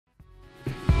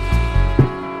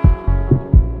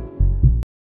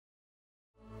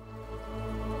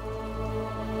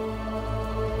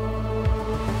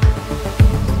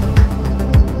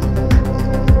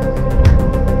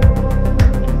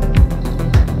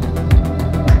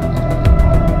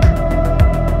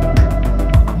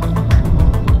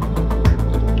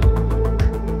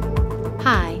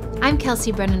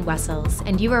Kelsea Brennan-Wessels,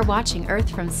 and you are watching Earth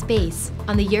from Space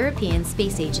on the European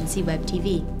Space Agency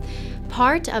Web-TV.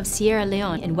 Part of Sierra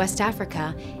Leone in West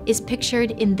Africa is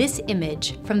pictured in this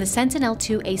image from the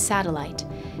Sentinel-2A satellite,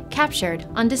 captured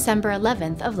on December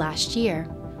 11th of last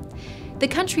year. The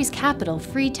country's capital,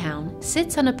 Freetown,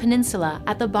 sits on a peninsula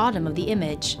at the bottom of the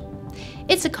image.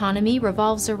 Its economy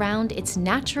revolves around its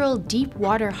natural deep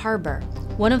water harbor,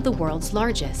 one of the world's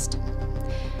largest.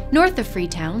 North of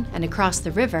Freetown and across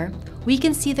the river, we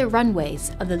can see the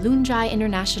runways of the Lunjai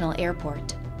International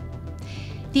Airport.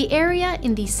 The area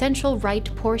in the central right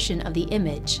portion of the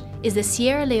image is the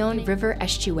Sierra Leone River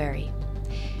estuary.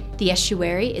 The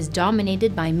estuary is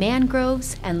dominated by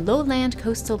mangroves and lowland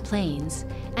coastal plains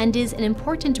and is an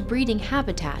important breeding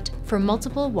habitat for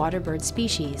multiple waterbird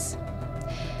species.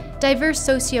 Diverse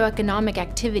socioeconomic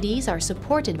activities are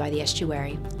supported by the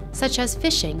estuary, such as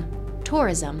fishing,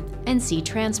 tourism, and sea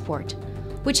transport,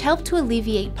 which help to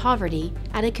alleviate poverty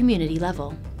at a community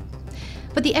level.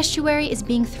 But the estuary is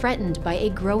being threatened by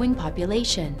a growing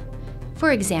population.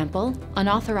 For example,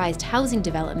 unauthorized housing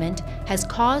development has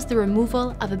caused the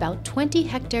removal of about 20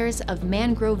 hectares of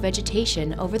mangrove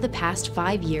vegetation over the past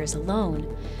 5 years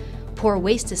alone. Poor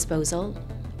waste disposal,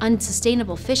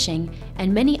 unsustainable fishing,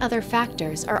 and many other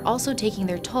factors are also taking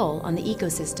their toll on the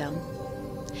ecosystem.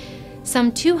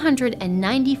 Some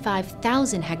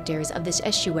 295,000 hectares of this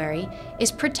estuary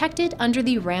is protected under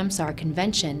the Ramsar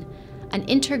Convention, an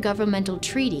intergovernmental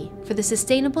treaty for the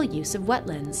sustainable use of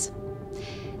wetlands.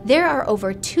 There are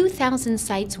over 2,000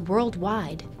 sites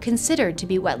worldwide considered to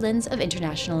be wetlands of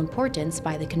international importance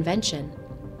by the convention.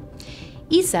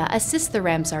 ESA assists the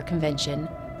Ramsar Convention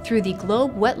through the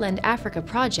Globe Wetland Africa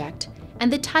project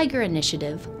and the Tiger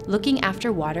Initiative looking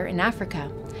after water in Africa,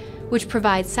 which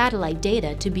provides satellite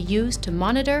data to be used to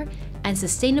monitor and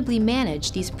sustainably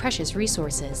manage these precious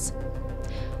resources.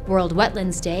 World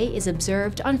Wetlands Day is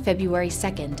observed on February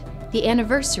 2nd, the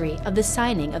anniversary of the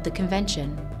signing of the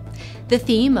convention. The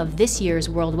theme of this year's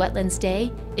World Wetlands Day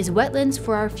is Wetlands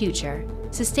for Our Future,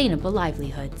 Sustainable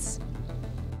Livelihoods.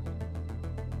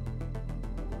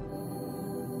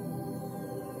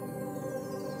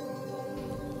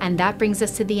 And that brings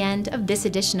us to the end of this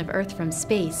edition of Earth from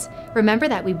Space. Remember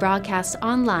that we broadcast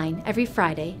online every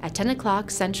Friday at 10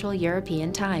 o'clock Central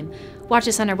European Time. Watch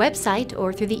us on our website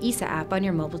or through the ESA app on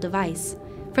your mobile device.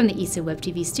 From the ESA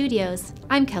Web-TV studios,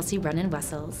 I'm Kelsea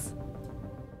Brennan-Wessels.